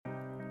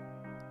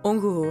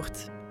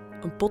Ongehoord,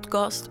 een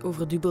podcast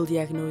over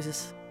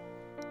dubbeldiagnoses.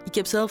 Ik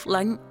heb zelf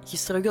lang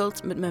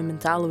gestruggeld met mijn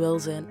mentale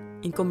welzijn,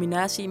 in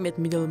combinatie met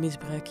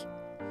middelenmisbruik.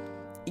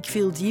 Ik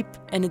viel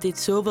diep en het deed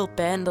zoveel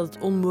pijn dat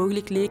het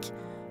onmogelijk leek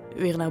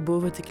weer naar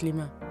boven te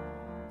klimmen.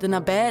 De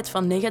nabijheid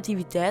van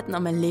negativiteit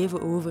nam mijn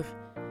leven over.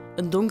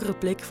 Een donkere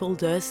plek vol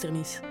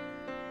duisternis.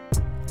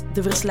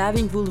 De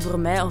verslaving voelde voor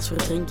mij als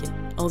verdrinken,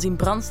 als in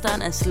brand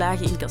staan en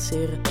slagen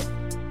incasseren.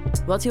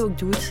 Wat je ook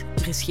doet,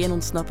 er is geen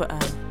ontsnappen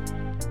aan.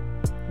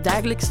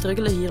 Dagelijks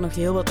struggelen hier nog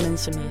heel wat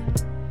mensen mee.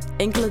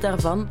 Enkele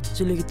daarvan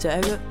zullen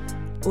getuigen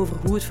over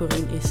hoe het voor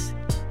hun is.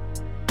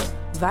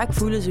 Vaak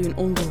voelen ze hun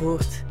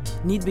ongehoord,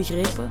 niet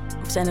begrepen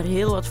of zijn er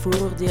heel wat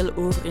vooroordelen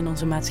over in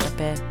onze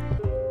maatschappij.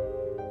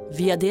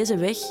 Via deze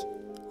weg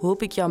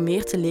hoop ik jou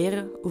meer te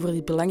leren over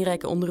dit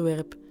belangrijke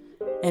onderwerp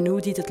en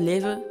hoe dit het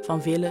leven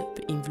van velen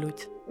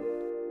beïnvloedt.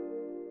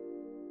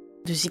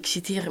 Dus ik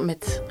zit hier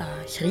met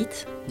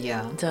Griet,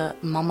 de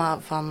mama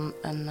van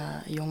een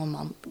jonge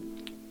man.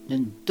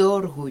 Een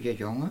doorgoeie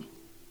jongen.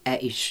 Hij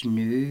is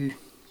nu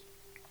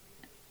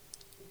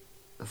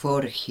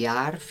vorig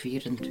jaar,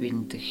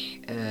 24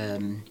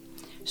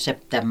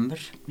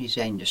 september, is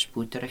hij in de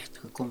spoed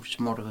terechtgekomen. 's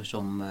morgens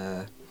om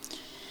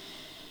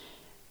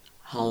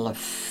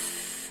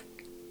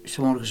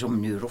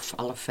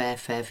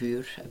 5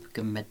 uur heb ik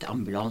hem met de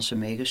ambulance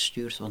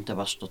meegestuurd, want hij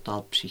was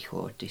totaal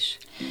psychotisch.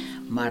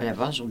 Maar hij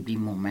was op die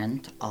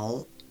moment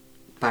al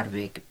een paar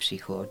weken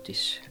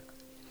psychotisch.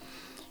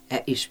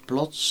 Hij is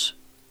plots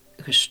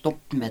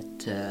gestopt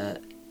met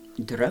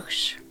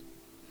drugs.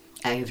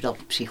 Hij heeft al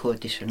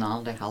psychotische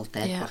aanleg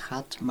altijd wat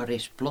gehad, maar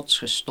is plots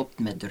gestopt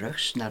met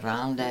drugs naar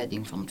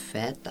aanleiding van het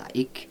feit dat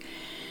ik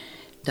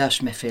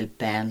thuis met veel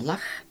pijn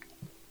lag.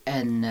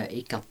 En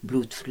ik had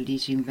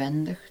bloedverlies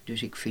inwendig,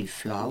 dus ik viel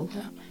flauw.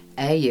 Ja.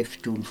 Hij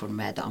heeft toen voor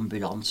mij de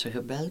ambulance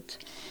gebeld.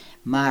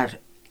 Maar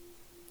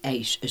hij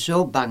is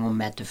zo bang om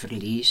mij te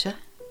verliezen,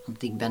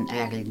 want ik ben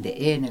eigenlijk de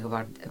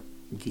enige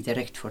die er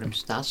echt voor hem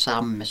staat,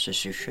 samen met zijn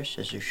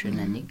zusje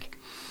en ik.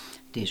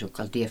 Die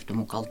heeft hem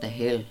ook altijd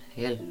heel,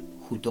 heel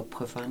goed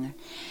opgevangen.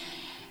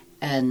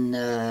 En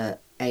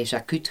hij is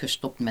acuut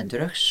gestopt met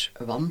drugs,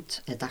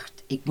 want hij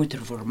dacht, ik moet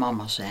er voor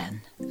mama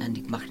zijn en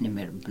ik mag niet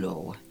meer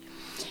blowen.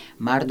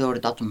 Maar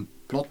doordat hij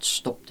plots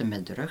stopte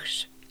met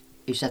drugs,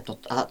 zijn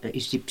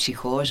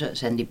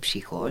die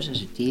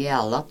psychoses die hij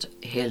al had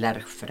heel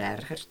erg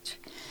verergerd.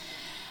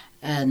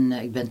 En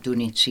ik ben toen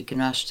in het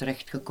ziekenhuis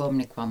terechtgekomen.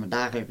 Ik kwam hem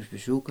dagelijks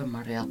bezoeken,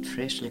 maar hij had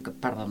vreselijke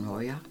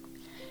paranoia.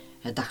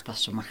 Hij dacht dat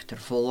ze hem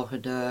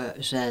achtervolgde.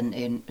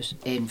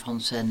 Een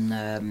van zijn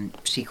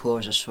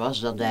psychoses was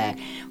dat hij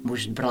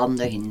moest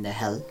branden in de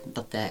hel.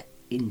 Dat hij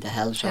in de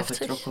hel zou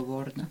getrokken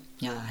worden.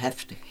 Ja,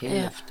 heftig. Heel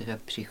heftige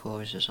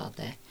psychoses had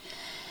hij.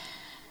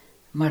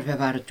 Maar wij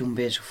waren toen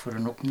bezig voor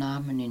een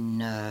opname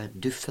in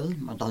Duffel,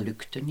 maar dat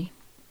lukte niet.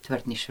 Het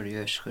werd niet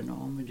serieus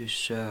genomen,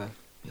 dus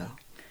ja.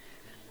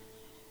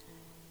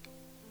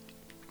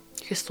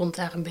 Je stond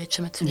daar een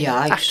beetje met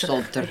ik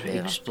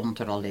stond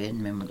er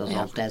alleen mee, maar dat is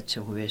altijd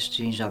zo geweest.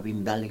 Sinds dat we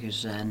in België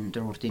zijn,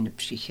 er wordt in de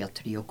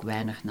psychiatrie ook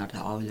weinig naar de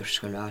ouders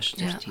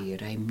geluisterd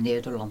hier. In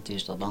Nederland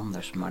is dat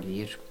anders, maar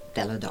hier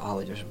tellen de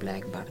ouders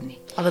blijkbaar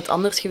niet. Had het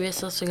anders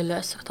geweest als ze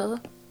geluisterd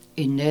hadden?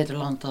 In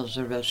Nederland hadden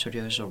ze er wel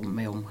serieus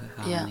mee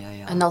omgegaan. Ja.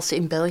 En als ze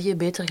in België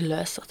beter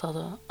geluisterd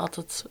hadden, had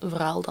het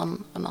verhaal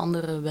dan een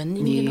andere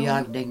wending genomen? Ja,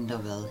 ik denk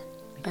dat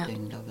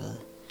wel.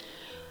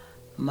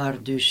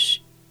 Maar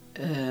dus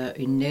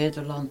in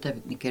Nederland heb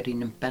ik een keer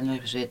in een panel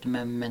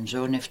gezeten. Mijn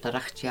zoon heeft daar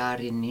 8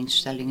 jaar in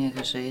instellingen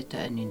gezeten.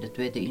 En in de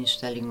tweede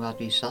instelling waar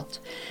hij zat,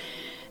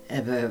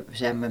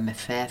 zijn we met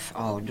 5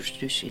 ouders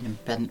dus in een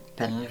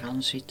panel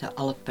gaan zitten.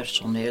 Al het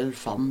personeel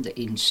van de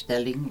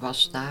instelling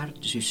was daar.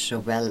 Dus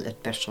zowel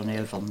het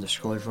personeel van de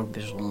school voor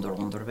bijzonder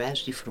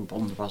onderwijs, die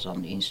verbonden was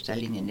aan de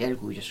instelling. Een heel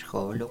goede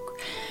school ook.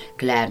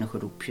 Kleine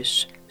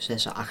groepjes,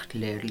 6 à 8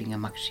 leerlingen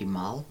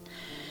maximaal.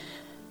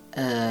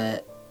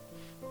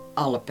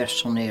 Alle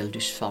personeel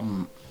dus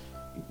van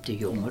de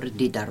jongeren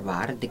die daar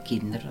waren, de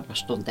kinderen, dat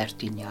was tot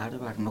 13 jaar, dat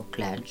waren ook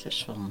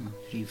kleintjes van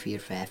 3, 4,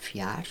 5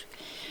 jaar.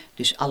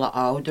 Dus alle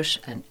ouders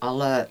en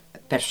alle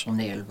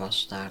personeel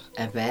was daar.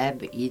 En wij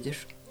hebben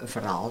ieder een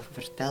verhaal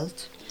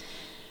verteld.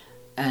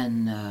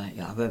 En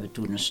we hebben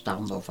toen een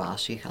staande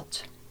ovatie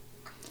gehad.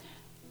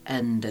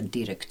 En de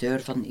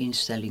directeur van de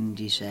instelling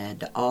die zei,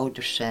 de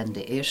ouders zijn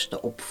de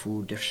eerste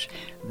opvoeders.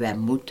 Wij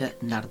moeten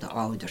naar de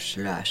ouders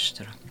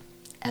luisteren.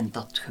 En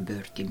dat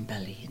gebeurt in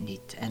België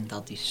niet. En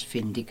dat is,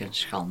 vind ik, een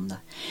schande.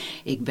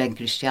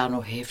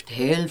 Cristiano heeft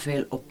heel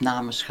veel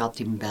opnames gehad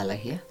in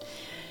België.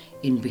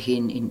 In het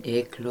begin in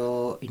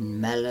Eeklo, in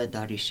Melle,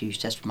 daar is hij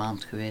 6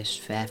 maanden geweest,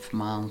 5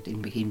 maanden. In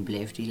het begin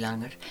bleef hij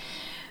langer.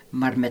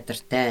 Maar met de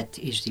tijd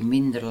is hij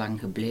minder lang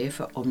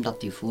gebleven,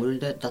 omdat hij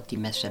voelde dat hij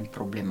met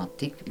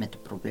de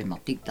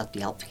problematiek dat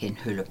hij had, geen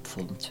hulp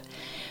vond.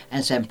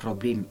 En zijn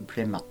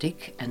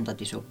problematiek, en dat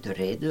is ook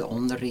de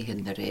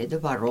onderliggende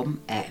reden waarom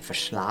hij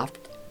verslaafd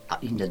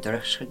in de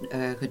drugs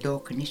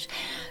gedoken is,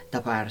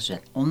 dat waren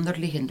zijn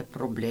onderliggende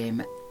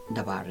problemen,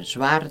 dat waren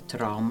zware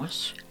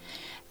trauma's.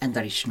 En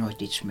daar is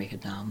nooit iets mee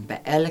gedaan.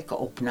 Bij elke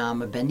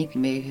opname ben ik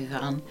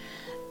meegegaan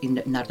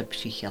naar de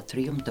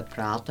psychiatrie om te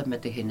praten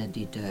met degene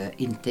die de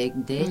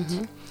intake deed.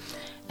 Mm-hmm.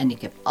 En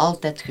ik heb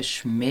altijd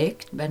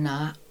gesmeekt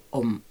bijna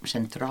om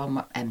zijn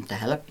trauma, hem te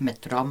helpen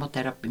met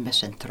traumatherapie, met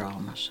zijn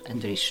trauma's. En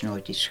er is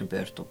nooit iets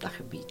gebeurd op dat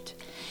gebied.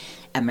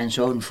 En mijn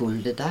zoon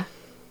voelde dat.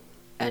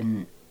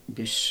 En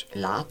dus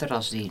later,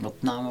 als hij in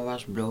opname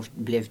was,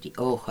 bleef die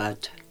oog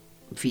uit.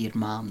 4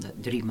 maanden,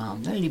 3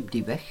 maanden, liep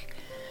die weg.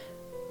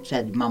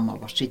 Zei die mama,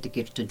 wat zit ik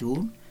hier te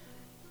doen?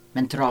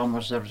 Mijn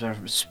trauma's, daar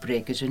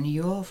spreken ze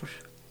niet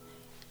over.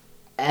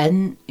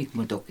 En ik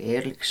moet ook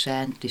eerlijk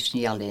zijn, het is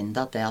niet alleen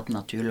dat, hij had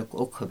natuurlijk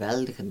ook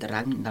geweldige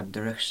drang naar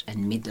drugs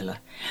en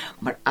middelen.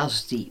 Maar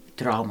als die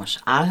trauma's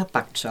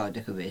aangepakt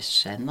zouden geweest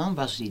zijn, dan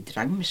was die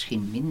drang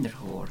misschien minder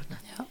geworden.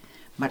 Ja.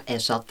 Maar hij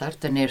zat daar,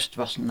 ten eerste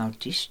was een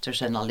autist, er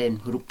zijn alleen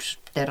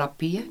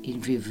groepstherapieën,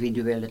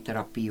 individuele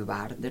therapieën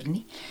waren er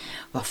niet.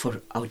 Wat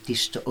voor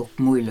autisten ook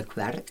moeilijk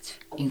werkt,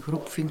 in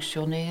groep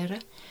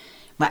functioneren.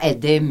 Maar hij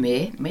deed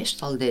mee,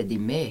 meestal deed hij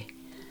mee.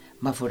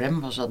 Maar voor hem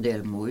was dat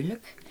heel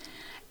moeilijk.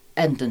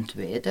 En ten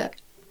tweede,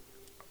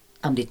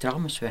 aan die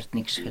trauma's werd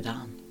niks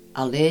gedaan.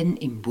 Alleen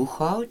in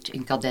Boeghout,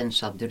 in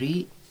Cadenza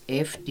 3,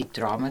 heeft die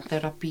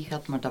traumatherapie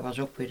gehad, maar dat was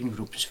ook weer in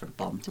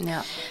groepsverband.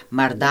 Ja.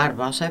 Maar daar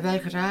was hij wel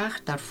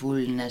graag, daar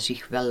voelde hij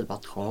zich wel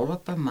wat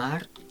geholpen,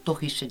 maar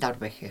toch is hij daar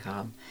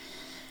weggegaan.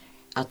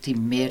 Had hij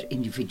meer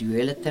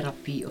individuele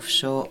therapie of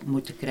zo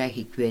moeten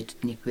krijgen, ik weet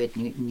het niet, ik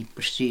weet niet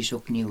precies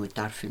ook niet hoe het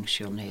daar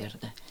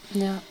functioneerde.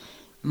 Ja.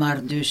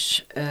 Maar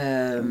dus,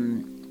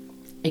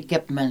 ik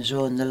heb mijn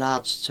zoon de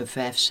laatste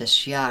 5,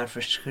 6 jaar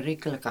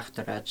verschrikkelijk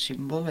achteruit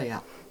zien bollen.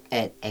 Ja,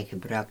 hij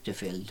gebruikte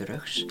veel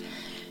drugs.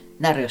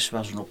 Nergens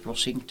was een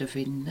oplossing te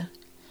vinden.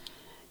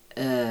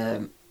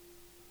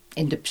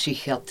 In de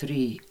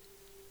psychiatrie,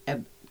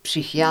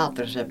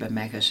 psychiaters hebben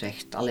mij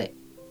gezegd, allee,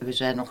 we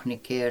zijn nog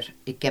een keer,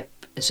 ik heb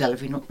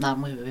zelf in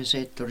opname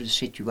gezeten door de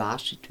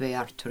situatie 2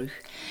 jaar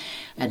terug.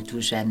 En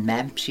toen zei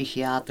mijn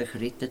psychiater,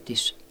 Griet,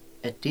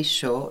 het is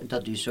zo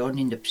dat uw zoon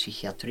in de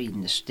psychiatrie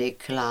in de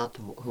steek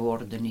gelaten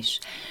geworden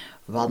is,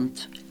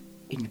 want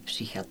in de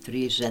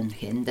psychiatrie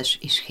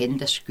is geen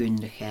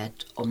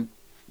deskundigheid om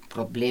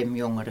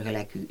probleemjongeren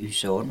gelijk uw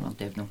zoon, want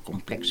hij heeft een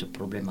complexe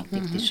problematiek,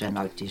 mm-hmm. Het is zijn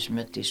autisme,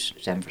 het is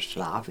zijn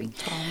verslaving,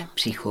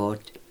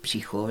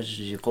 psychose,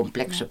 dus een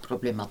complexe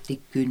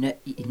problematiek kunnen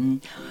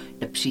in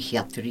de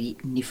psychiatrie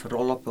niet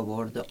verholpen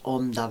worden,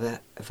 omdat we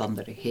van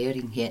de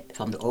regering,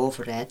 van de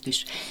overheid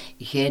dus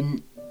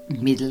geen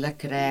middelen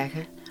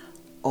krijgen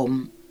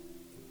om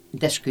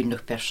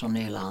deskundig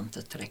personeel aan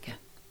te trekken.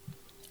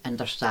 En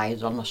daar sta je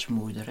dan als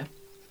moeder. Hè.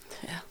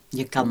 Ja.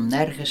 Je kan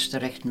nergens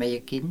terecht met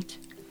je kind.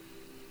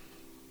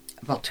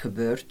 Wat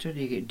gebeurt er?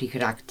 Die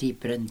raakt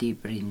dieper en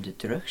dieper in de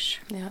drugs.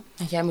 Ja.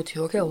 En jij moet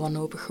je ook heel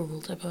wanhopig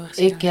gevoeld hebben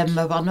waarschijnlijk. Ik heb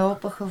me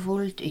wanhopig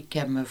gevoeld. Ik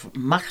heb me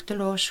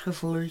machteloos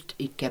gevoeld.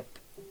 Ik heb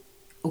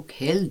ook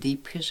heel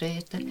diep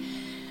gezeten.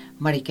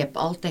 Maar ik heb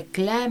altijd een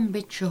klein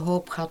beetje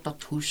hoop gehad dat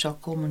het goed zou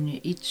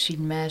komen. Iets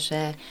in mij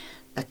zei,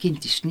 dat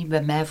kind is niet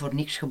bij mij voor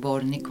niks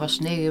geboren. Ik was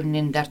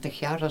 39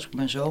 jaar als ik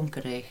mijn zoon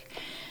kreeg.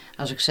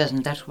 Als ik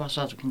 36 was,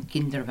 had ik een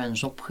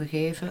kinderwens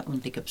opgegeven,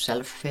 want ik heb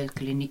zelf veel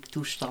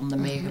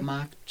kliniektoestanden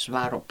meegemaakt,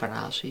 zware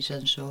operaties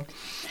en zo.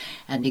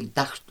 En ik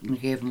dacht op een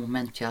gegeven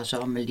moment, ja,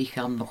 zou mijn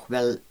lichaam nog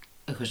wel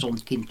een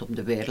gezond kind op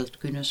de wereld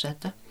kunnen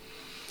zetten.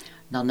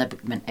 Dan heb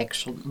ik mijn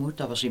ex ontmoet,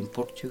 dat was in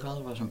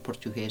Portugal, was een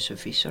Portugese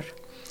visser.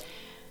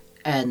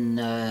 En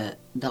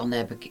dan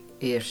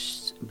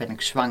ben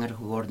ik zwanger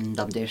geworden,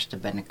 dat eerste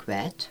ben ik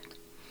kwijt.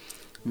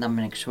 Dan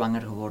ben ik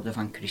zwanger geworden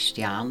van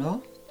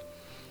Cristiano.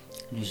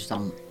 Dus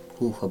dan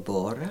goed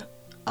geboren.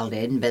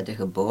 Alleen bij de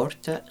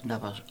geboorte,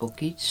 dat was ook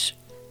iets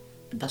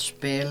dat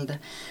speelde.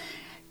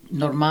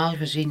 Normaal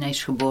gezien, hij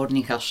is geboren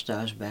in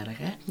Gasthuisberg.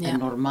 Hè? Ja. En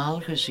normaal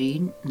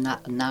gezien,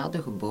 na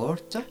de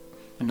geboorte,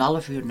 een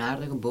half uur na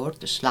de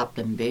geboorte, slaapt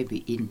een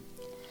baby in.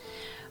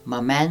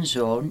 Maar mijn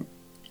zoon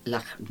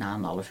na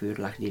een half uur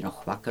lag hij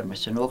nog wakker met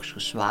zijn ogen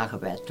geslagen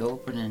wijd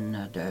open.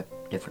 En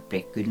de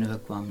verpleegkundige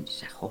kwam en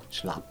zei, god,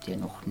 slaapt hij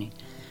nog niet?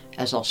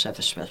 Hij zal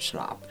zelfs wel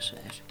slapen, zei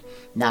ze.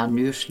 Na een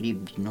uur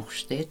sliep hij nog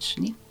steeds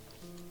niet.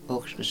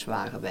 Ogen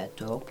geslagen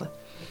wijd open.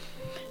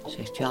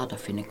 Zegt, ja,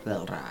 dat vind ik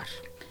wel raar.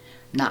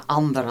 Na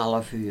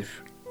 1,5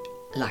 uur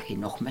lag hij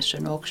nog met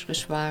zijn ogen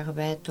geslagen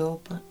wijd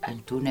open.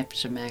 En toen heeft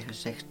ze mij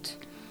gezegd,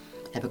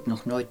 heb ik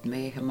nog nooit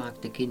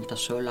meegemaakt, een kind dat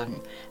zo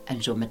lang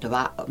en zo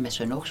met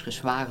zijn ogen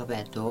geslagen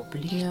wijd open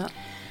ligt. Ja.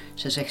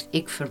 Ze zegt,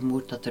 ik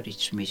vermoed dat er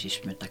iets mis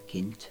is met dat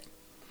kind.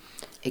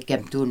 Ik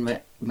heb toen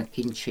mijn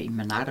kindje in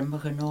mijn armen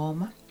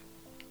genomen.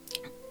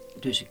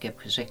 Dus ik heb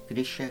gezegd,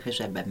 Grietje, je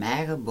bent bij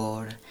mij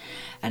geboren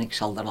en ik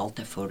zal er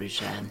altijd voor u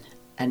zijn.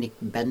 En ik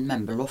ben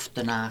mijn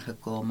belofte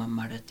nagekomen,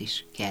 maar het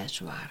is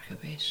keizwaar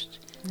geweest.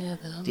 Ja,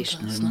 het is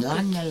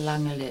een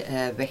lange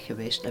weg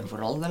geweest en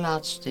vooral de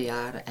laatste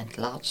jaren en het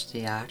laatste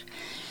jaar.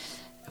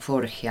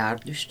 Vorig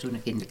jaar dus, toen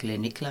ik in de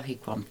kliniek lag, ik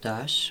kwam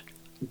thuis,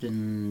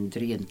 de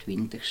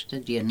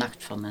 23e, die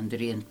nacht van de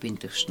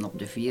 23e op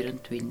de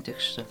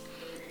 24e.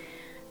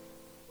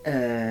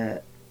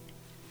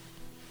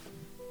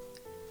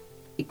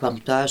 Ik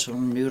kwam thuis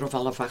om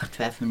 7:30,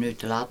 5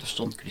 minuten later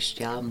stond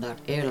Christian daar,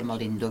 helemaal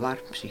in de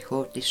war,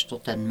 psychotisch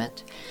tot en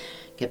met.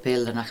 Ik heb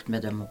heel de nacht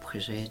met hem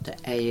opgezeten.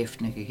 Hij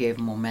heeft een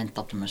gegeven moment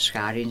dat hij een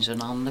schaar in zijn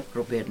handen,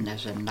 probeerde hij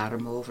zijn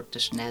arm over te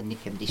snijden. Ik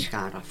heb die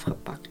schaar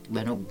afgepakt. Ik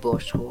ben ook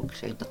boos geworden. Ik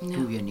zeg, dat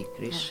doe je niet,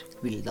 Chris. Ik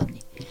wil dat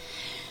niet.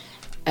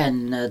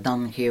 En dan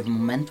op een gegeven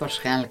moment,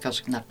 waarschijnlijk als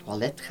ik naar het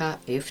toilet ga,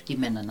 heeft hij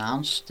met een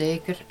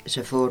aansteker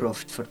zijn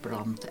voorhoofd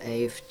verbrand. Hij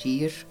heeft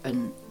hier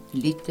een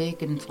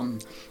litteken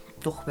van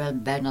toch wel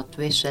bijna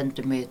 2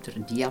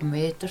 centimeter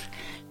diameter.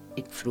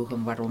 Ik vroeg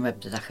hem, waarom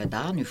heb je dat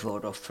gedaan, uw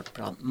voorhoofd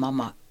verbrand?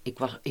 Mama,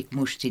 ik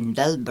moest in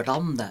Del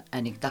branden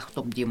en ik dacht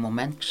op die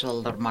moment, ik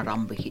zal er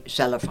maar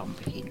zelf aan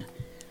beginnen.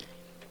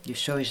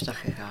 Dus zo is dat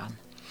gegaan.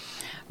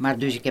 Maar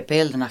dus ik heb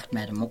heel de nacht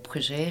met hem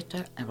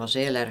opgezeten en was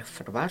heel erg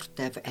verward.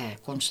 Hij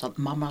constant,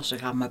 mama, ze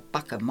gaan me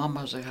pakken,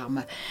 mama,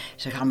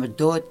 ze gaan me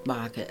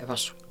doodmaken. Hij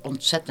was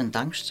ontzettend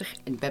angstig.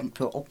 Ik ben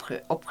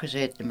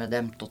opgezeten met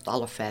hem tot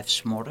 4:30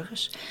 's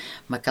morgens.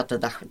 Maar ik had de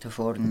dag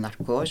ervoor een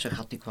narcose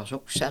gehad. Ik was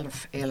ook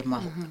zelf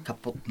helemaal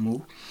kapot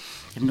moe.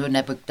 En toen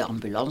heb ik de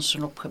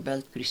ambulance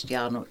opgebeld.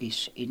 Cristiano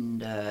is in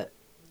de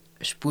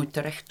spoed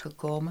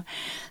terechtgekomen.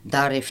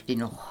 Daar heeft hij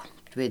nog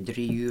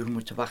 2-3 uur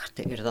moeten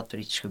wachten eer dat er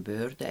iets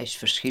gebeurde. Hij is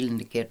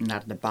verschillende keren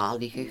naar de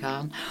balie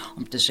gegaan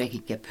om te zeggen,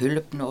 ik heb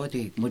hulp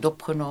nodig, ik moet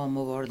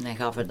opgenomen worden. Hij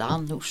gaf het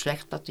aan hoe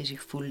slecht dat hij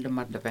zich voelde,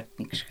 maar er werd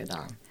niks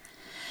gedaan.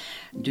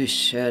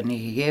 Dus op een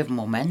gegeven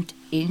moment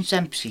in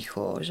zijn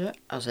psychose,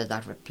 als hij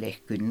daar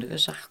verpleegkundigen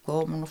zag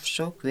komen of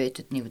zo, ik weet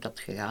het niet hoe dat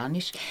gegaan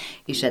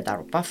is hij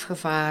daarop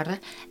afgevaren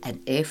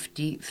en heeft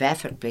hij 5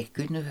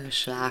 verpleegkundigen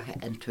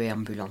geslagen en 2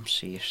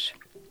 ambulanciers.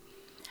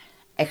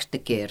 Echt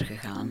tekeer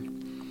gegaan.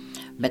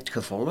 Met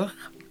gevolg,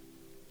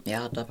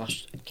 ja, dat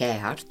was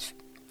keihard,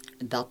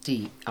 dat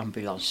die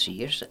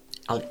ambulanciers,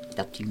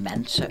 dat die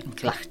mensen een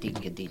klacht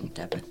ingediend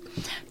hebben.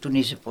 Toen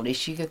is de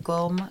politie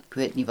gekomen, ik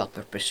weet niet wat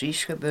er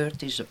precies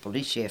gebeurd is, de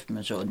politie heeft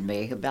mijn zoon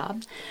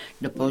meegedaan.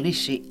 De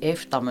politie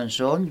heeft dan mijn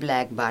zoon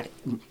blijkbaar,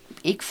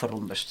 ik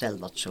veronderstel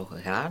dat zo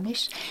gegaan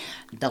is,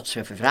 dat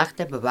ze gevraagd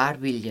hebben, waar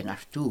wil je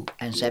naartoe?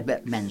 En ze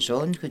hebben mijn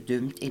zoon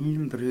gedumpt in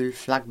een brul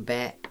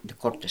vlakbij de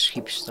Korte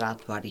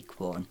Schipstraat waar ik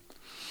woon.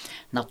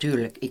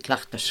 Natuurlijk, ik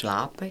lag te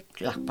slapen. Ik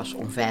lag pas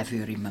om 5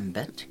 uur in mijn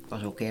bed. Ik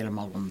was ook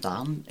helemaal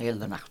ontdaan, de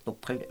hele nacht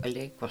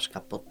opgelegen. Ik was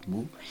kapot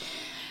moe.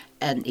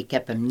 En ik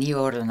heb hem niet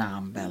horen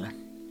aanbellen.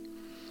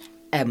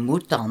 Hij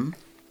moet dan,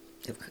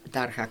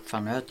 daar ga ik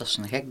vanuit, dat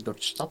ze een gek door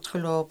de stad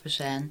gelopen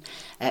zijn.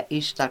 Hij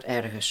is daar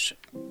ergens,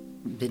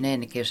 de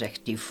ene keer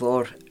zegt hij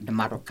voor de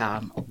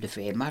Marokkaan op de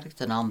veemarkt.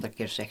 De andere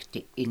keer zegt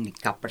hij in de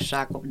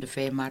kapperszaak op de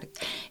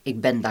veemarkt.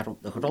 Ik ben daar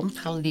op de grond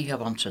gaan liggen,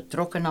 want ze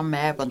trokken aan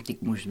mij, want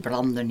ik moest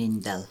branden in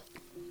Del.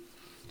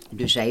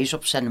 Dus hij is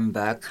op zijn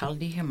buik gaan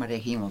liggen, maar hij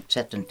ging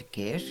ontzettend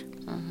tekeer.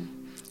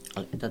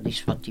 Dat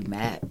is wat hij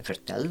mij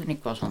vertelde.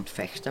 Ik was aan het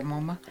vechten,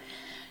 mama.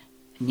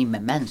 Niet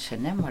met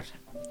mensen, hè, maar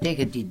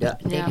tegen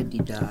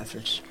die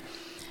duivels.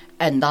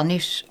 En dan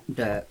is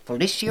de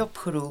politie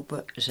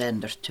opgeroepen.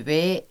 Zijn er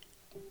 2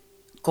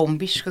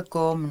 combis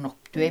gekomen, nog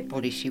 2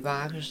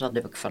 politiewagens. Dat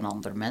heb ik van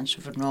andere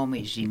mensen vernomen.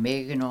 Is die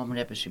meegenomen,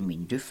 hebben ze hem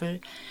in Duffel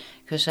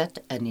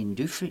gezet. En in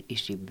Duffel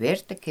is hij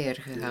weer tekeer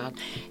gegaan.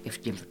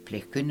 Heeft hij een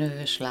verpleegkundige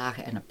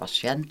geslagen en een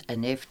patiënt.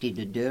 En heeft hij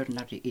de deur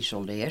naar de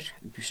isoleer,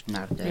 dus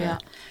naar de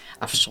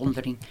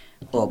afzondering,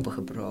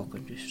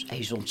 opengebroken. Dus hij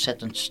is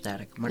ontzettend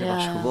sterk. Maar hij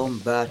was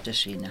gewoon buiten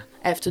zinnen.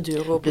 Hij heeft de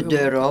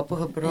deur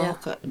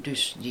opengebroken.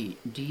 Dus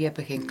die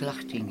hebben geen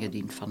klacht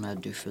ingediend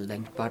vanuit Duffel.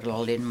 Denk ik, waren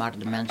alleen maar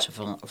de mensen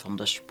van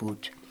de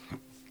spoed.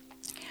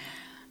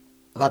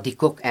 Wat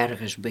ik ook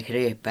ergens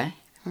begreep, hè.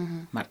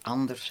 Maar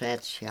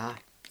anderzijds, ja,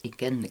 ik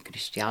kende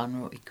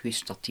Cristiano, ik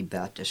wist dat hij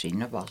buiten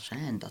zinnen was.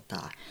 Hè, en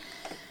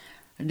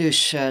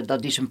Dus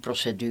dat is een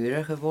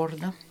procedure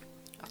geworden.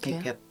 Okay.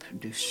 Ik heb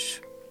dus,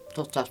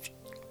 totdat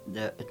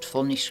het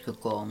vonnis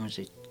gekomen is,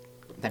 ik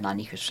ben dan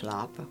niet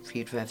geslapen,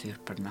 4-5 uur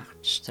per nacht,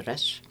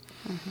 stress.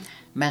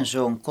 Mijn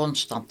zoon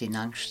constant in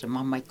angst,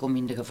 mama, ik kom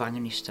in de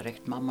gevangenis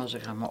terecht, mama, ze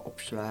gaan me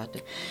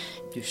opsluiten.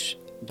 Dus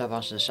dat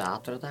was de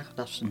zaterdag,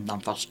 dat ze hem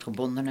dan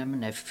vastgebonden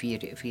hebben. Hij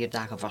heeft 4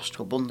 dagen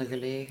vastgebonden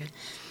gelegen.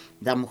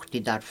 Dan mocht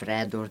hij daar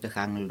vrij door de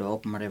gang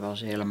lopen, maar hij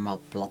was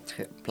helemaal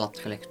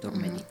platgelegd door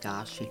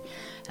medicatie.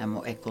 En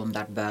hij kon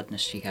daar buiten een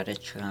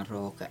sigaretje gaan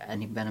roken.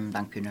 En ik ben hem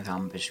dan kunnen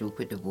gaan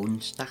bezoeken, de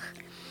woensdag.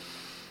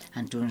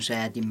 En toen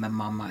zei hij met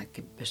mama,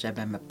 ze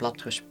hebben me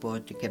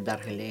platgespoten, ik heb daar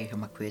gelegen,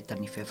 maar ik weet daar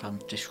niet veel van.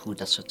 Het is goed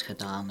dat ze het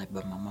gedaan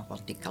hebben, mama,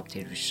 want ik had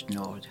die rust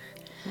nodig.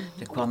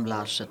 Er kwam de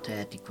laatste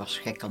tijd, ik was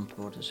gek aan het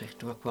worden,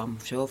 zegt, er kwam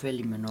zoveel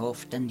in mijn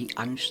hoofd. En die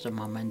angsten,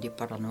 mama, en die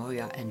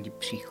paranoia en die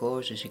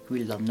psychoses, ik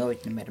wil dat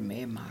nooit meer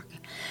meemaken.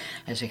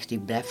 Hij zegt,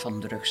 ik blijf van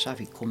drugs af,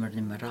 ik kom er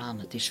niet meer aan.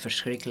 Het is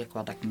verschrikkelijk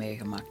wat ik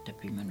meegemaakt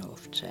heb in mijn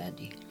hoofd, zei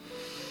hij.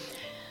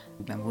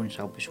 Ik ben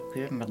woensdag op bezoek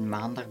geweest, maar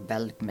maandag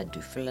belde ik met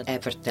Duffel.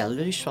 Hij vertelde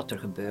dus wat er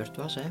gebeurd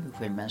was, hè,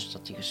 hoeveel mensen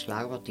dat hij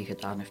geslagen, wat hij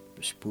gedaan heeft,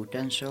 bespoed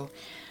en zo.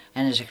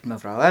 En hij zegt,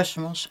 mevrouw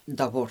Huismans,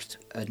 dat wordt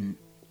een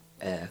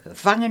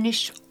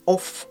gevangenis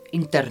of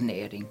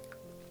internering.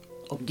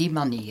 Op die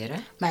manier, hè.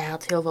 Maar hij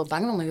had heel veel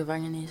bang van de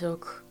gevangenis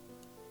ook.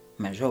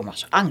 mijn zoon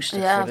was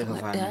angstig voor de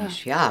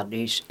gevangenis. Ja,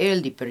 die is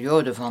heel die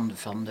periode van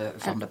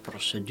de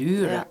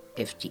procedure,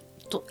 heeft hij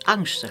tot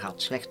angsten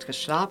gehad, slecht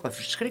geslapen,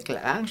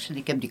 verschrikkelijke angsten.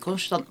 Ik heb die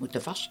constant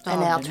moeten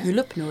vasthouden. En hij had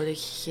hulp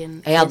nodig,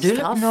 Hij had hulp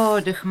straf.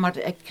 nodig, maar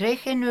hij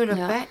kreeg geen hulp.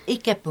 Ja. Hè.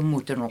 Ik heb hem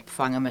moeten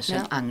opvangen met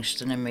zijn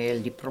angsten en met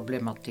heel die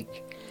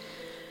problematiek.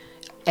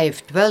 Hij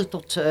heeft wel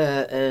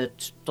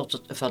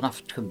vanaf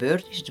het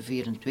gebeurd is, de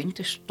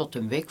 24e, tot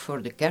een week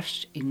voor de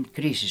kerst in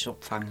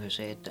crisisopvang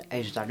gezeten. Hij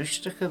is daar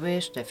rustig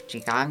geweest, hij heeft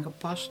zich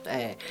aangepast,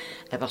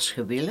 hij was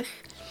gewillig.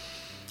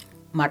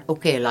 Maar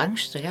ook heel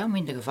angstig om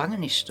in de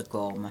gevangenis te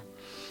komen.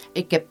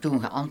 Ik heb toen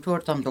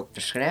geantwoord aan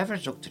dokter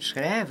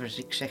Schrijvers,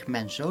 ik zeg,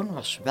 mijn zoon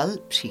was wel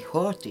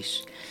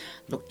psychotisch.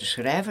 Dokter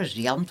Schrijvers,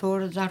 die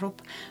antwoordde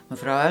daarop,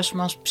 mevrouw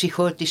Huismans,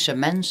 psychotische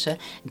mensen,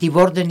 die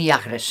worden niet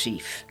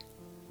agressief.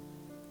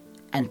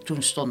 En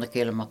toen stond ik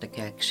helemaal te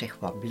kijken, ik zeg,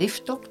 wat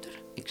blieft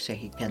dokter? Ik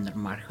zeg, ik ken er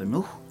maar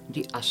genoeg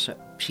die als ze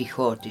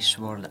psychotisch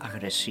worden,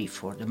 agressief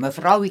worden.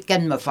 Mevrouw, ik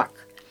ken mijn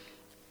vak.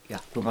 Ja,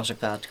 toen was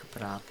ik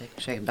uitgepraat. Hè.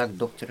 Ik zeg, dag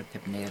dokter, ik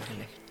heb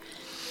neergelegd.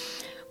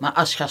 Maar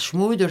als je als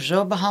moeder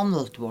zo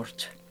behandeld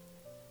wordt,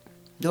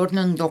 door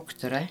een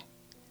dokter, hè,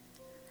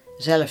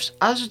 zelfs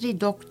als die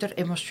dokter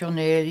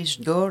emotioneel is,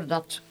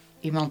 doordat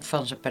iemand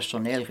van zijn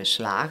personeel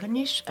geslagen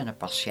is en een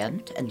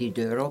patiënt en die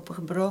deur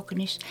opengebroken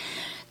is,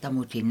 dan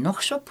moet hij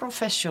nog zo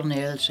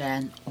professioneel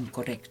zijn om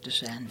correct te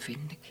zijn,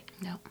 vind ik.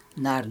 Ja.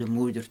 Naar de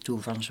moeder toe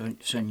van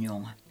zo'n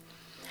jongen.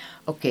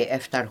 Oké, hij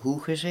heeft daar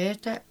goed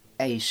gezeten.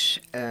 Hij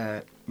is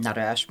naar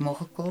huis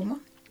mogen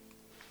komen.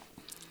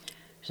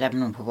 Ze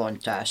hebben hem gewoon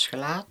thuis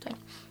gelaten,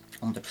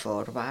 onder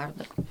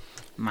voorwaarden.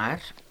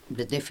 Maar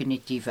de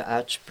definitieve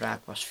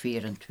uitspraak was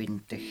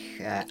 24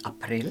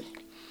 april.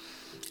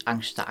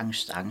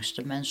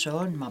 Angsten, mijn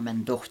zoon. Maar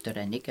mijn dochter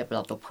en ik hebben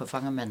dat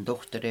opgevangen. Mijn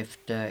dochter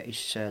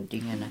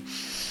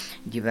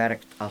die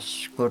werkt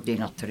als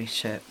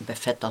coördinatrice bij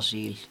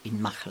Vetasiel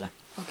in Machelen.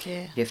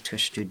 Okay. Die heeft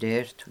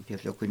gestudeerd, die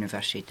heeft ook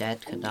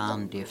universiteit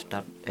gedaan, die heeft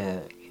daar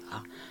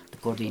de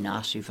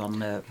coördinatie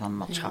van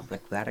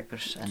maatschappelijk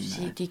werkers. En,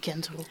 die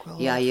kent er ook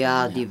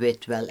wel. Die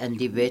weet wel. En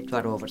die weet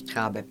waarover het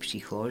gaat bij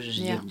psychoses.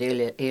 Die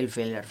heeft heel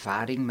veel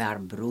ervaring met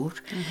haar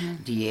broer. Mm-hmm.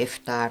 Die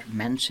heeft daar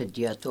mensen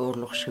die uit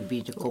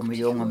oorlogsgebieden komen,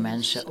 jonge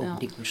mensen, ook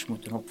dikwijls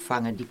moeten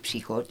opvangen die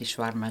psychotisch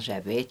waren. Maar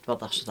zij weet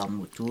wat ze dan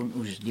moet doen,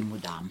 hoe ze die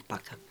moet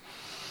aanpakken.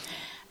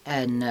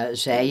 En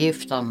zij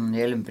heeft dan een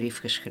hele brief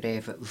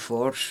geschreven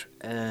voor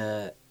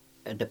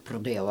de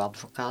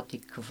prodeo-advocaat die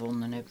ik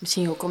gevonden heb.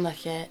 Misschien ook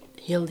omdat jij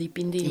heel diep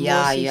in die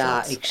emotie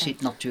zat. Ik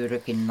zit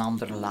natuurlijk in een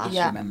andere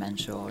relatie met mijn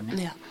zoon.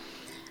 Hè. Ja.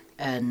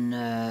 En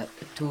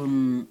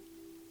toen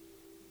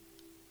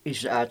is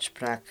de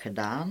uitspraak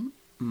gedaan,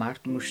 maar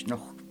het moest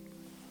nog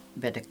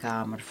bij de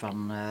Kamer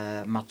van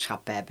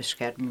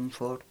Maatschappijbescherming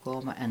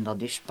voorkomen. En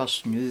dat is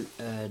pas nu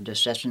de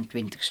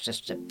 26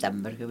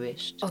 september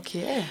geweest.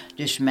 Okay.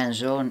 Dus mijn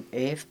zoon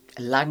heeft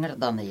langer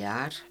dan een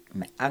jaar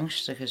met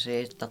angsten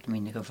gezeten dat hij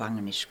in de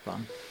gevangenis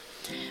kwam.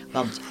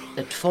 Want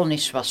het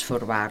vonnis was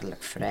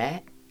voorwaardelijk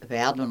vrij. Wij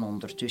hadden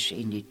ondertussen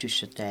in die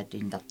tussentijd,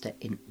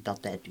 dat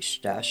hij dus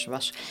thuis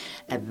was,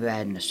 hebben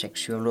wij een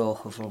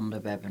seksuoloog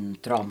gevonden, we hebben een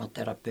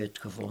traumatherapeut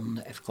gevonden,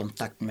 hij heeft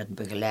contact met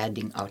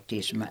begeleiding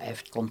autisme, hij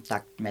heeft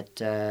contact met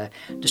de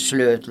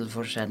sleutel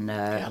voor zijn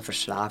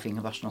verslaving,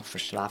 hij was nog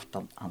verslaafd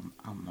aan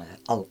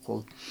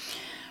alcohol.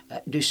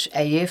 Dus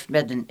hij heeft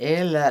met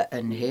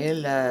een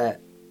hele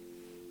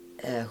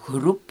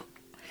groep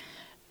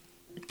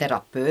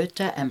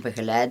therapeuten en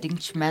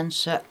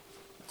begeleidingsmensen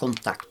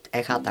contact.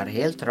 Hij gaat daar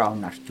heel trouw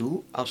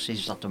naartoe,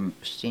 sinds dat we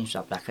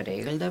dat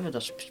geregeld hebben,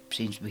 dat is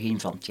sinds begin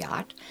van het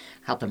jaar,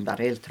 gaat hem daar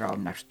heel trouw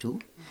naartoe.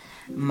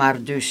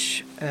 Maar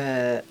dus,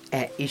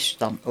 hij is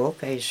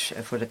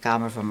voor de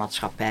Kamer van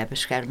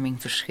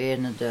Maatschappijbescherming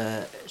verschenen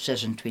de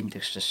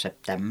 26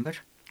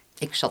 september.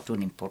 Ik zat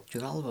toen in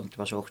Portugal, want het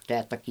was ook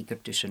tijd dat ik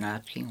er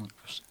tussenuit ging, want ik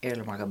was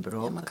helemaal gebroken.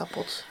 Helemaal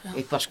kapot. Ja.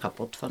 Ik was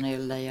kapot van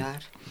heel dat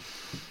jaar.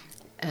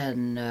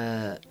 En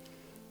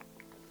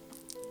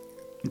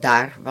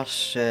daar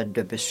was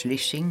de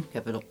beslissing, ik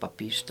heb het op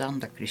papier staan,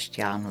 dat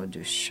Cristiano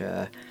dus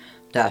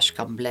thuis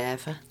kan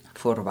blijven,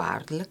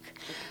 voorwaardelijk.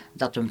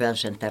 Dat hem wel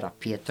zijn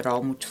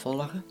therapie-trouw moet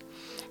volgen.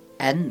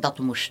 En dat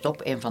hij moest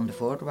stoppen, een van de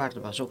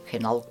voorwaarden was ook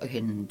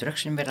geen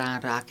drugs meer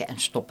aanraken en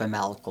stoppen met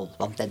alcohol,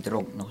 want hij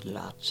dronk nog de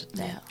laatste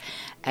tijd. Ja.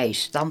 Hij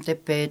is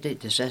tandepede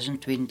de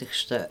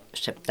 26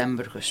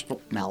 september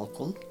gestopt met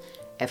alcohol.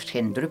 Hij heeft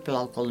geen druppel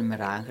alcohol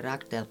meer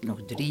aangeraakt. Hij had nog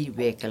 3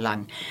 weken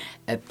lang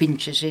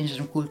pintjes in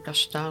zijn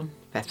koelkast staan.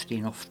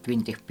 15 of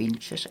 20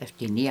 pintjes, heeft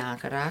hij niet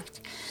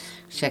aangeraakt.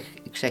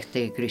 Ik zeg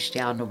tegen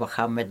Cristiano, we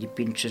gaan met die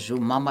pintjes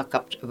doen. Mama,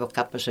 we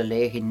kappen ze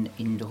leeg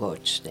in de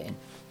gootsteen,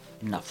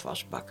 in de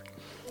afwasbak.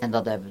 En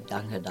dat hebben we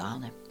dan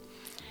gedaan. Hè.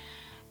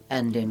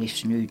 En die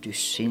is nu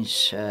dus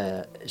sinds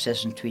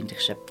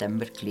 26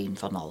 september clean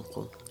van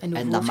alcohol.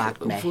 En dat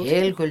maakt mij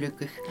heel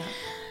gelukkig. Ja.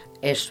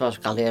 Eerst was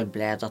ik al heel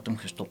blij dat hij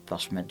gestopt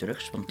was met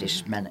drugs, want het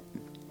is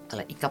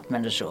ik had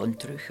mijn zoon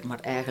terug, maar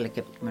eigenlijk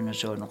heb ik mijn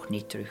zoon nog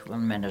niet terug,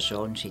 want mijn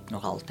zoon zit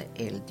nog altijd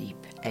heel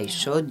diep. Hij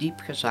is zo diep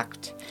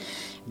gezakt,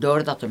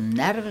 doordat hem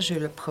nergens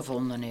hulp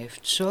gevonden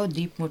heeft, zo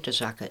diep moeten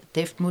zakken. Het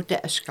heeft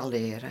moeten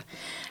escaleren.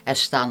 Hij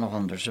staat nog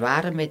onder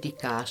zware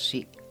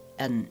medicatie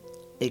en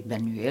ik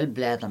ben nu heel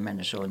blij dat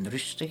mijn zoon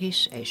rustig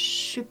is. Hij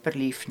is super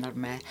lief naar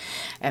mij.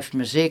 Hij heeft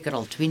me zeker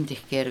al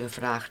 20 keer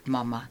gevraagd,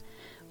 mama.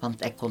 Want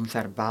hij kon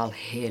verbaal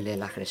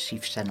heel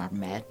agressief zijn naar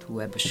mij toe.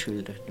 Hij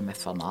beschuldigde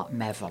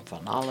mij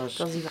van alles.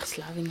 Dat is die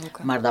verslaving ook.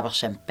 Hè? Maar dat was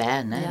zijn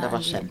pijn, hè? Ja, dat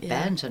was zijn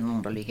pijn, ja. zijn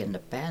onderliggende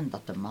pijn.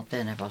 Dat hem had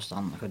en hij was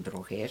dan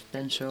gedrogeerd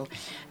en zo.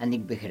 En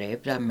ik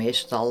begreep dat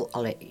meestal,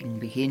 in het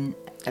begin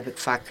heb ik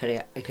vaak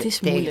gereageerd. Het is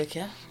moeilijk,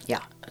 hè?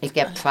 Ja, ik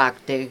heb vaak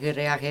tegen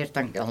gereageerd,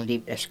 dan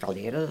liep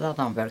escaleerde dat,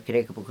 dan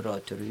kregen we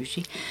grote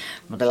ruzie.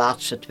 Maar de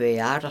laatste 2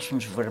 jaar, als hij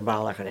zo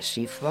verbaal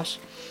agressief was,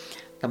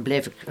 dan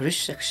bleef ik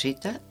rustig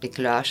zitten, ik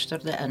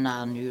luisterde en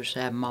na een uur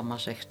zei mama,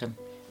 zegt hem,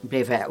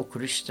 bleef hij ook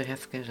rustig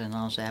even en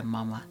dan zei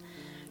mama,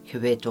 je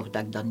weet toch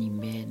dat ik dat niet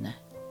meen, hè?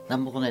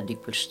 Dan begon hij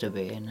dikwijls te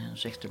wenen en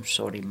zegt hem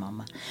sorry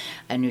mama.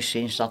 En nu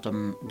sinds dat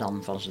hem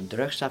dan van zijn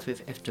drugs af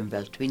heeft hem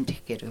wel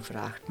 20 keer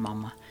gevraagd,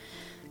 mama,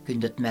 kun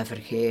je het mij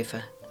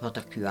vergeven wat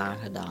ik u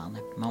aangedaan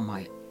heb? Mama,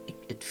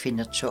 ik vind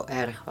het zo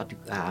erg wat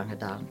u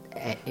aangedaan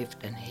hebt. Hij heeft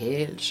een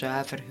heel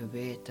zuiver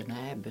geweten,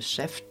 hij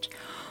beseft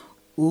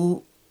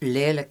hoe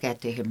lelijk hij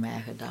tegen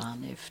mij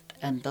gedaan heeft.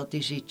 En dat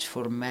is iets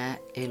voor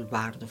mij heel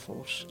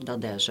waardevols,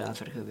 dat hij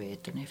zuiver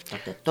geweten heeft. Dat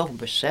hij toch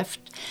beseft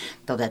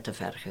dat hij te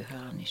ver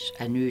gegaan is.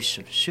 En nu is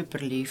hij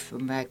super lief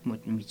voor mij, ik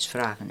moet hem iets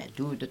vragen, hij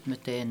doet het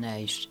meteen.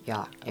 Hij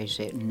is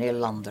een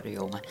heel andere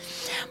jongen.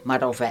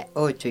 Maar of hij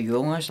ooit de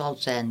jongen zal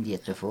zijn die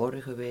het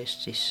tevoren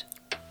geweest is,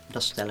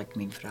 dat stel ik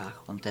me in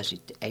vraag. Want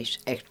hij is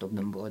echt op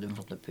de bodem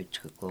van de put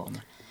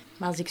gekomen.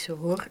 Maar als ik zo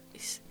hoor,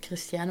 is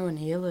Cristiano een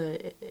hele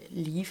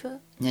lieve,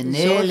 een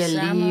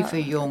zorgzame, hele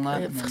lieve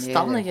jongen,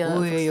 verstandige, een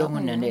goede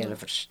jongen, een hele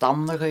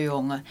verstandige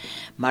jongen.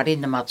 Maar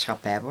in de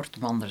maatschappij wordt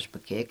hem anders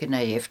bekeken.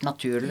 Hij heeft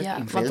natuurlijk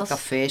in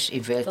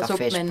veel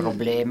cafés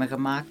problemen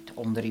gemaakt,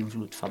 onder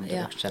invloed van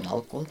drugs en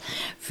alcohol.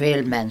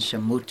 Veel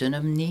mensen moeten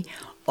hem niet,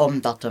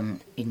 omdat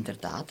hem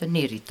inderdaad een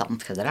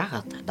irritant gedrag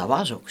had. Dat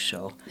was ook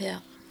zo.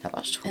 Ja. Dat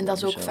was en dat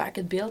is ook zo. vaak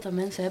het beeld dat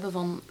mensen hebben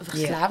van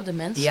verslaafde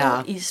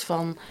mensen, is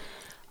van,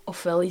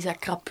 ofwel is dat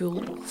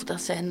krapul, of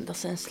dat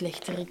zijn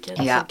slechteriken,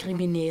 dat zijn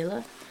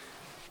criminelen.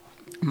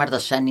 Maar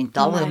dat zijn in het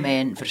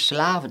algemeen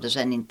verslaafden, dat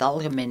zijn in het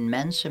algemeen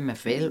mensen met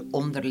veel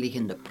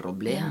onderliggende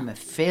problemen, met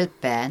veel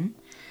pijn.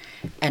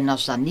 En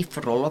als dat niet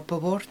verholpen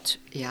wordt,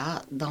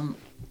 dan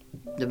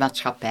de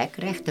maatschappij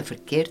krijgt een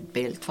verkeerd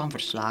beeld van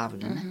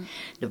verslaafden.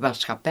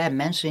 Mm-hmm.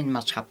 Mensen in de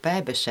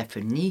maatschappij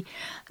beseffen niet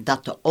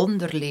dat de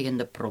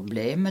onderliggende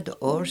problemen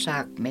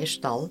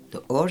meestal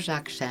de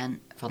oorzaak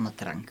zijn van het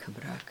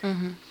drankgebruik.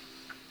 Mm-hmm.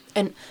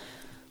 En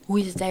hoe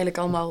is het eigenlijk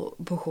allemaal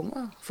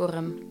begonnen voor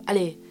hem?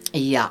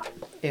 Ja,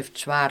 hij heeft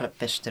zware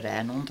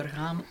pesterijen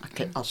ondergaan,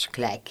 als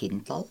klein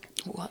kind al.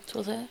 Hoe oud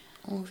was hij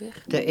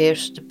ongeveer? De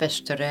eerste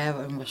pesterij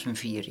was een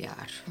 4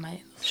 jaar.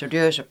 Amai.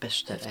 Serieuze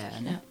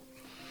pesterijen. Ja.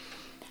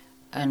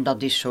 En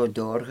dat is zo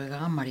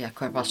doorgegaan, maar ik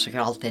was er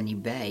altijd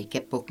niet bij. Ik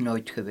heb ook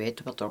nooit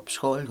geweten wat er op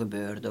school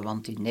gebeurde,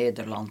 want in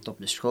Nederland, op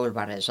de school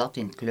waar hij zat,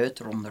 in het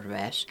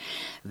kleuteronderwijs,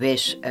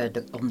 wees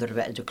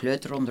de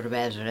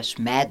kleuteronderwijzeres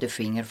mij de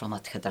vinger van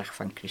het gedrag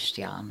van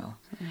Cristiano.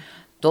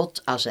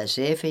 Tot als hij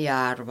 7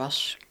 jaar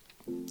was,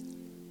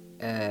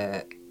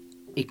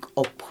 ik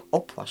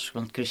op was.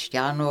 Want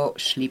Cristiano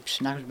sliep 's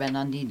nachts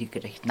bijna niet, ik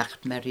kreeg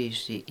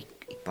nachtmerries.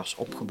 Ik was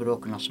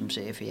opgebroken als hij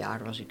 7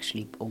 jaar was, ik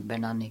sliep ook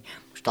bijna niet. Ik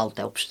moest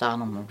altijd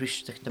opstaan om hem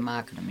rustig te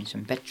maken, hem in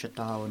zijn bedje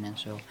te houden en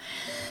zo.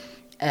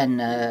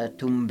 En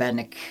toen ben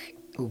ik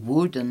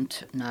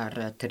woedend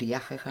naar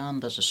Triag gegaan,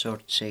 dat is een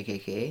soort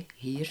CGG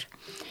hier.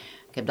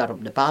 Ik heb daar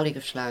op de balie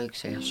geslagen, ik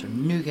zeg, als er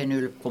nu geen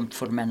hulp komt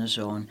voor mijn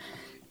zoon,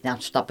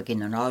 dan stap ik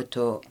in een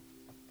auto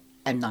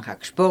en dan ga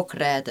ik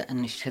spookrijden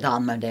en is het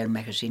gedaan met heel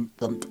mijn gezin,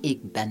 want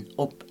ik ben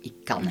op, ik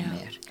kan niet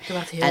meer.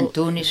 En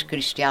toen is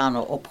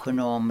Cristiano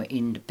opgenomen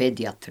in de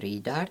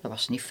pediatrie daar, dat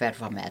was niet ver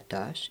van mij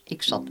thuis.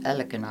 Ik zat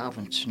elke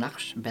avond 's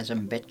nachts bij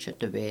zijn bedje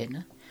te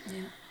wenen. Ja.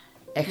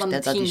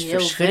 Echt, dat is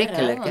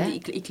verschrikkelijk. Ver, hè?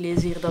 Ik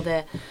lees hier dat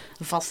hij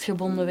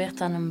vastgebonden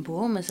werd aan een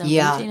boom met zijn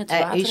voet in het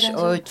water. Hij is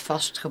ooit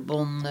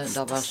vastgebonden.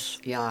 Dat was,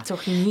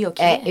 toch niet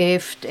oké? Hij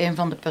heeft een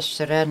van de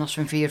pesterijen, als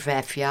hij 4,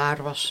 5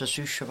 jaar was, zijn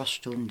zusje was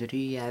toen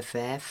 3, hij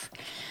 5.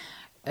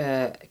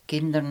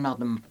 Kinderen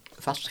hadden hem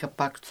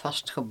vastgepakt,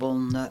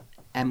 vastgebonden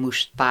en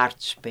moest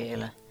paard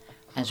spelen.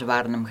 En ze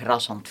waren hem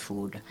gras aan het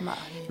voeden.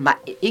 Maar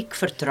ik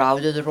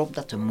vertrouwde erop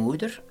dat de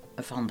moeder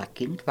van dat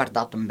kind, waar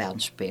dat hem bij aan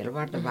het spelen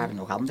was, er waren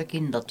nog andere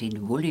kinderen, dat hij de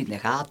boel in de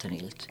gaten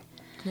hield.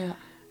 Ja.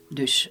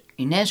 Dus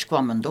ineens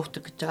kwam mijn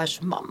dochter thuis,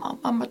 mama,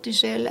 het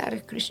is heel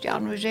erg,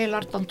 Cristiano is heel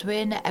hard aan het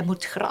wenen, hij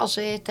moet gras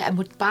eten, hij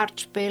moet paard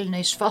spelen, hij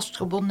is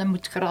vastgebonden, hij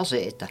moet gras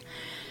eten.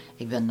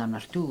 Ik ben daar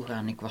naartoe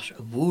gegaan, ik was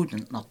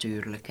woedend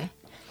natuurlijk, hè.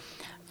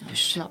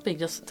 Dus snap ik,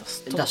 dat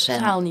is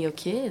totaal niet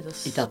oké.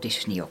 Dat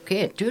is niet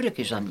oké, tuurlijk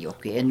is dat niet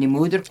oké. En die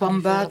moeder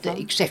kwam buiten,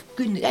 ik zeg,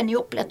 kun jij niet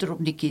opletten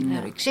op die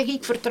kinderen? Ja. Ik zeg,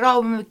 ik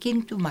vertrouw mijn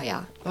kind toe, maar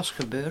ja, het was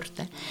gebeurd.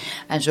 Hè.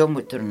 En zo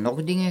moeten er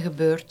nog dingen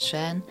gebeurd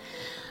zijn,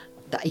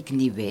 dat ik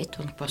niet weet,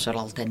 want ik was er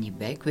altijd niet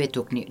bij. Ik weet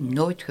ook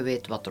nooit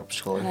geweten wat er op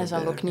school gebeurde. Hij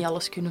zal ook niet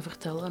alles kunnen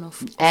vertellen.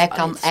 Hij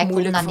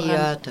kon dat niet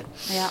uiten.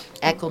 Ja.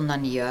 Hij kon dat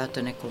niet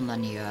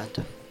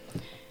uiten.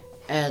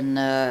 En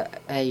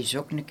hij is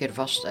ook een keer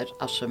vast, hij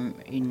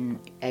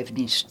heeft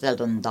in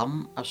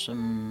Stellendam, als hij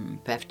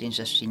 15,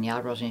 16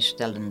 jaar was in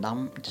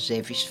Stellendam, de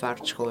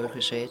zeevisvaartschool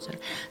gezeten.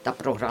 Dat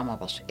programma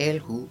was heel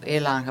goed,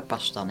 heel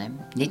aangepast aan hem.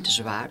 Niet te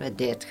zwaar, hij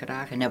deed het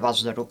graag en hij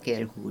was er ook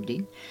heel goed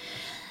in.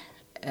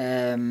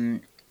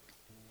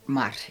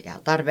 Maar ja,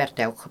 daar werd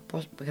hij ook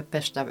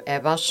gepest.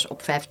 Hij was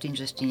op 15,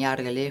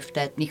 16-jarige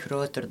leeftijd niet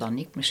groter dan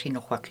ik, misschien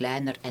nog wat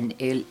kleiner en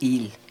heel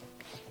iel.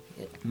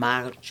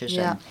 Magertjes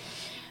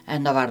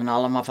en dat waren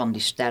allemaal van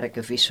die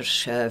sterke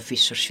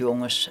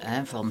vissersjongens,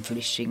 hè, van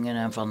Vlissingen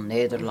en van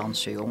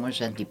Nederlandse jongens.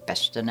 En die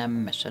pesten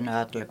hem met zijn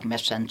uiterlijk, met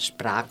zijn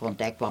spraak, want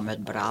hij kwam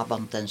uit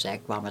Brabant en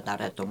zij kwamen daar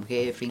uit de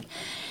omgeving.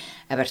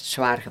 Hij werd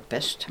zwaar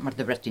gepest, maar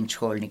er werd in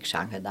school niks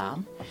aan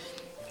gedaan.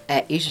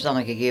 Hij is dan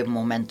een gegeven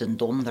moment, een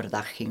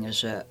donderdag, gingen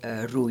ze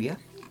roeien.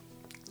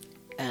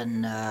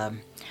 En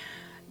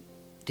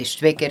het is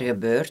 2 keer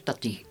gebeurd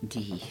dat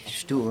die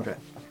stoere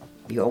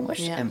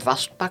jongens hem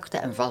vastpakte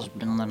en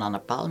vastbonden aan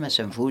een paal met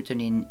zijn voeten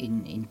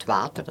in het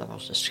water. Dat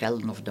was de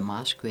Schelde of de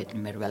Maas, ik weet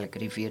niet meer welke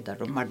rivier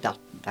daarom, maar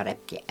daar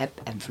heb je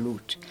eb en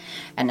vloed.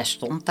 En hij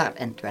stond daar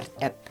en het werd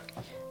eb.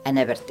 En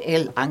hij werd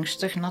heel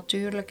angstig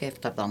natuurlijk, hij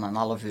heeft daar dan een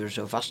half uur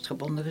zo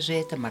vastgebonden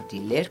gezeten, maar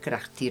die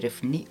leerkracht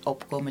durfde niet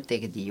opkomen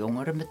tegen die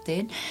jongeren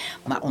meteen.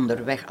 Maar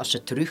onderweg, als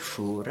ze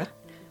terugvoeren,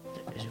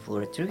 ze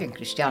voeren terug en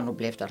Cristiano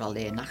bleef daar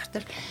alleen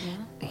achter,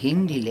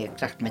 ging die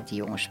leerkracht met die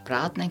jongens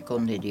praten en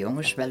kon die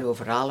jongens wel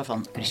overhalen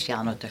van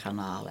Cristiano te gaan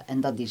halen.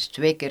 En dat is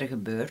 2 keer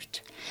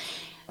gebeurd.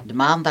 De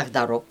maandag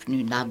daarop,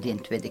 nu na die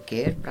 2e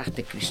keer, bracht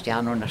de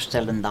Cristiano naar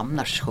Stellendam,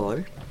 naar school.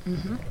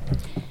 Mm-hmm.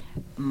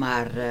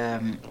 Maar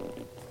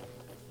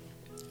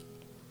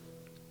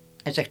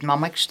hij zegt,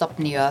 mama, ik stap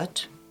niet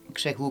uit. Ik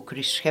zeg, hoe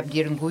Chris, je hebt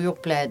hier een goede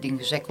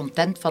opleiding, je bent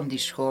content van die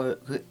school,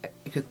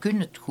 je kunt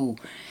het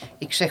goed.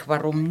 Ik zeg,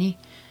 waarom niet?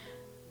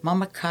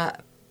 Mama,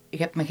 je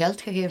hebt me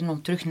geld gegeven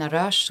om terug naar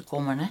huis te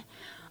komen. Hè?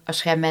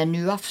 Als jij mij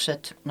nu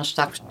afzet, dan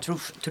sta ik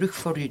terug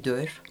voor je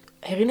deur.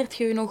 Herinnert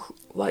je je nog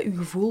wat uw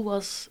gevoel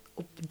was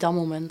op dat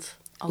moment?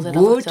 Als hij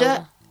dat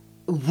vertelde?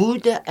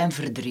 Woede en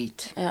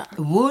verdriet. Ja.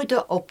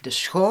 Woede op de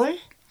school.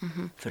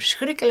 Mm-hmm.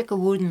 Verschrikkelijke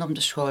woede op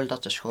de school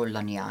dat de school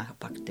dat niet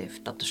aangepakt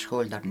heeft. Dat de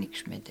school daar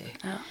niks mee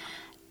deed. Ja.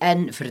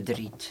 En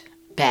verdriet.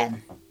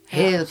 Pijn.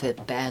 Heel veel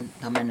pijn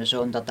dat mijn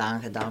zoon dat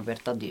aangedaan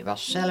werd. Dat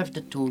was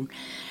hetzelfde toen.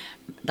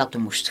 Dat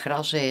hij moest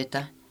gras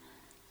eten.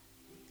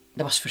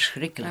 Dat was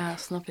verschrikkelijk. Ja,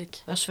 snap ik.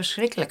 Dat was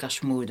verschrikkelijk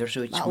als moeder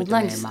zoiets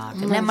moeten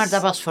meemaken. Nee, maar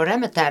dat was voor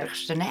hem het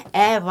ergste. Hè.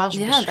 Hij was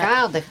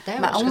beschadigd. Hij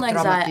maar was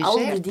ondanks dat hij al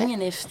die dingen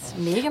heeft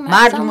meegemaakt.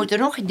 Maar er moeten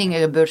nog dingen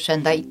gebeurd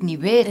zijn dat ik niet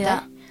weet. Hè.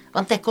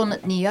 Want hij kon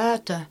het niet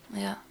uiten.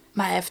 Ja.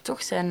 Maar hij heeft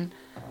toch zijn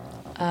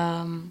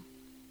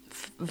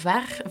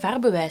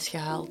vaarbewijs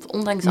gehaald.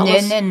 Ondanks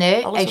alles.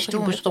 Nee. Hij is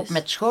toen gestopt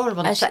met school.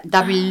 Want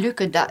dat wil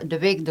lukken de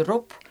week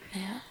erop. Ja.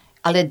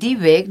 Allee, die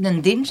week, de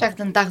dinsdag,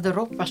 de dag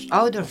erop, was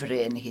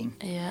oudervereniging.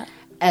 Ja.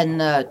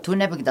 En toen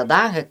heb ik dat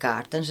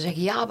aangekaart. En ze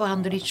zeggen, ja, we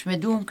gaan er iets mee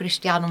doen.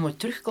 Cristiano moet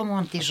terugkomen,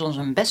 want het is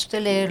onze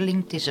beste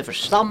leerling. Het is de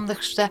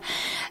verstandigste.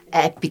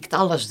 Hij pikt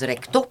alles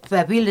direct op.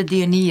 Wij willen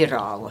die hier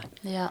houden.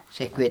 Ja. Ik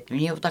zeg, ik weet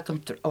niet of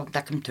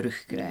ik hem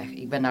terugkrijg.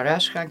 Ik ben naar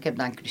huis gegaan. Ik heb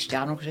dan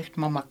Cristiano gezegd,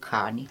 mama, ik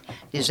ga niet.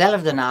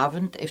 Diezelfde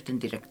avond heeft een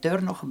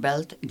directeur nog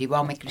gebeld. Die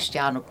wou met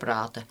Cristiano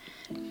praten.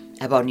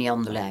 Hij wou niet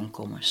aan de lijn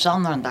komen.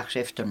 Zondags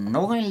heeft er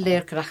nog een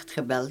leerkracht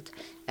gebeld.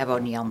 Hij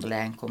wou niet aan de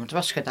lijn komen. Het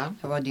was gedaan.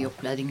 Hij wou die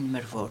opleiding niet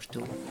meer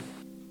voortdoen.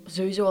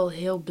 Sowieso al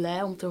heel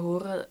blij om te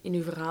horen in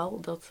uw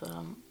verhaal dat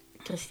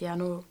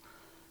Cristiano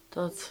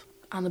dat het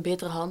aan de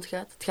betere hand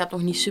gaat. Het gaat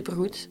nog niet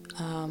supergoed.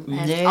 Hij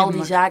heeft al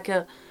die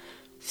zaken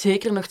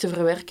zeker nog te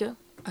verwerken.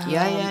 Het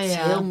is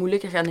heel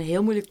moeilijk. Het gaat een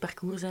heel moeilijk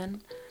parcours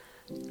zijn.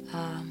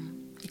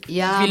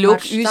 Ik wil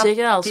ook u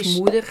zeggen als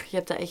moeder, je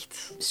hebt dat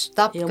echt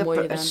heel mooi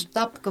gedaan.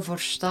 Stapje voor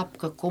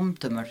stapje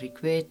komt het maar, ik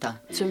weet dat.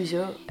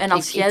 Sowieso. En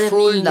als jij er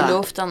niet in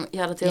gelooft, dan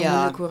gaat het heel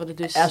moeilijk worden.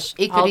 Dus als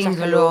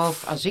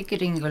ik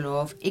erin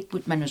geloof, ik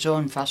moet mijn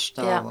zoon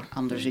vasthouden.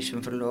 Anders is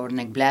hem verloren.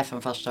 Ik blijf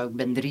hem vasthouden.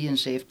 Ik ben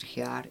 73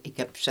 jaar. Ik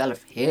heb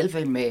zelf heel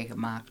veel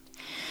meegemaakt.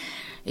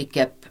 Ik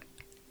heb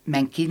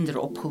mijn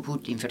kinderen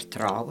opgevoed in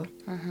vertrouwen.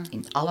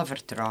 In alle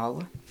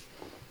vertrouwen.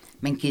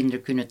 Mijn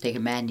kinderen kunnen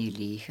tegen mij niet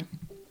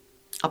liegen.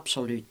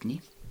 Absoluut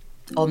niet.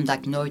 Omdat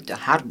ik nooit de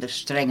harde,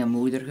 strenge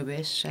moeder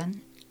geweest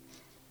ben.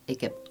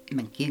 Ik heb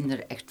mijn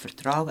kinderen echt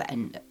vertrouwen.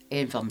 En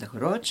een van de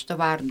grootste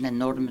waarden en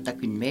normen dat ik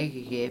hun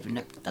meegegeven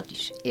heb, dat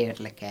is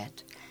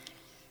eerlijkheid.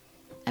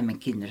 En mijn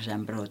kinderen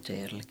zijn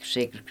broodeerlijk.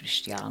 Zeker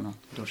Cristiano,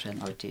 door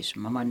zijn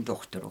autisme. Maar mijn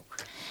dochter ook.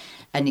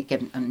 En ik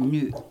heb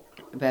nu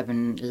we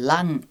hebben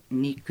lang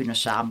niet kunnen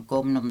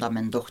samenkomen, omdat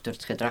mijn dochter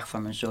het gedrag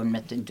van mijn zoon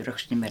met de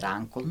drugs niet meer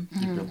aankon.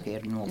 Die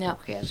blokkeerden ook op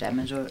gsm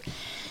en zo.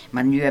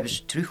 Maar nu hebben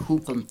ze terug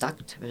goed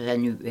contact. We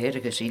zijn nu weer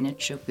een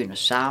gezinnetje, we kunnen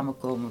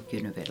samenkomen, we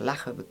kunnen weer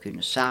lachen, we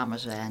kunnen samen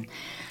zijn.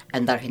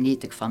 En daar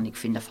geniet ik van, ik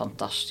vind dat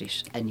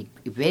fantastisch. En ik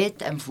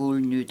weet en voel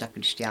nu dat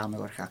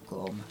Cristiano er gaat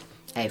komen.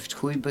 Hij heeft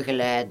goede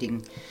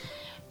begeleiding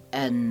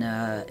en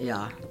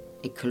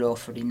ik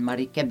geloof erin. Maar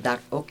ik heb daar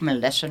ook mijn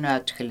lessen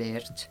uit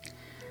geleerd.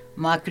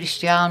 Maar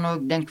Cristiano,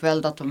 ik denk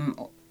wel dat hem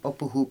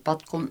op een goed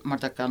pad komt, maar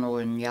dat kan nog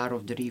een jaar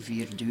of 3,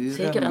 4 duren.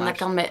 Zeker, en dat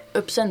kan met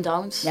ups en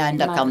downs. Ja, en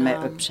dat kan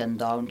met ups en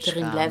downs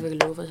erin gaan. blijven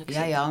geloven, zou ik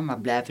zeggen. Ja, maar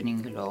blijven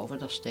in geloven,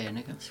 dat is het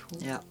enige. Dat is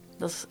goed. Ja.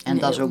 En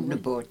dat is ook de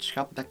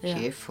boodschap dat ik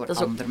geef voor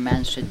andere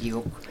mensen die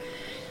ook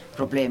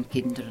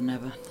probleemkinderen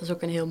hebben. Dat is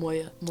ook een heel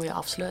mooie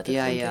afsluiting,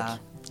 Ja.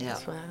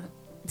 Dus,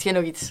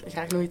 misschien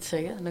graag nog iets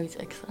zeggen, nog iets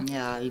extra.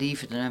 Ja,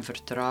 liefde en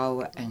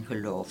vertrouwen en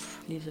geloof.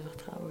 Liefde,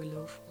 vertrouwen,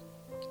 geloof.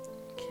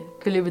 Okay.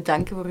 Ik wil u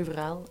bedanken voor uw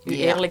verhaal, uw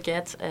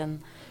eerlijkheid.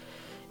 En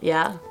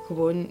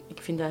gewoon,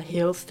 ik vind dat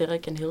heel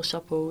sterk en heel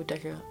chapeau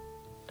dat je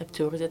hebt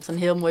doorgezet. Het is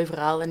een heel mooi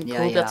verhaal en ik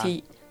hoop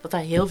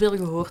dat heel veel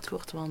gehoord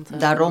wordt. Want,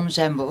 daarom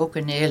zijn we ook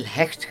een heel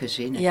hecht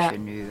gezinnetje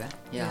nu. Hè?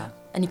 Ja.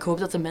 En ik hoop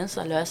dat de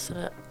mensen die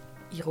luisteren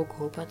hier ook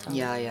hoop uit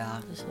halen. Ja.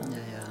 Dus,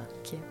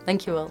 Oké,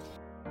 dankjewel.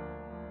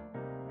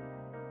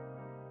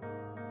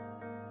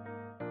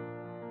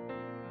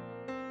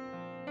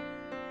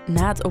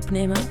 Na het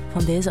opnemen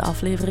van deze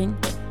aflevering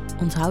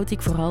onthoud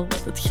ik vooral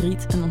dat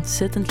Griet een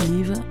ontzettend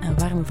lieve en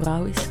warme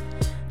vrouw is,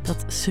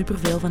 dat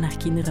superveel van haar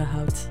kinderen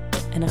houdt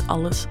en er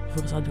alles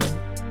voor zou doen.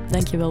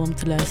 Dankjewel om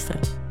te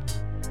luisteren.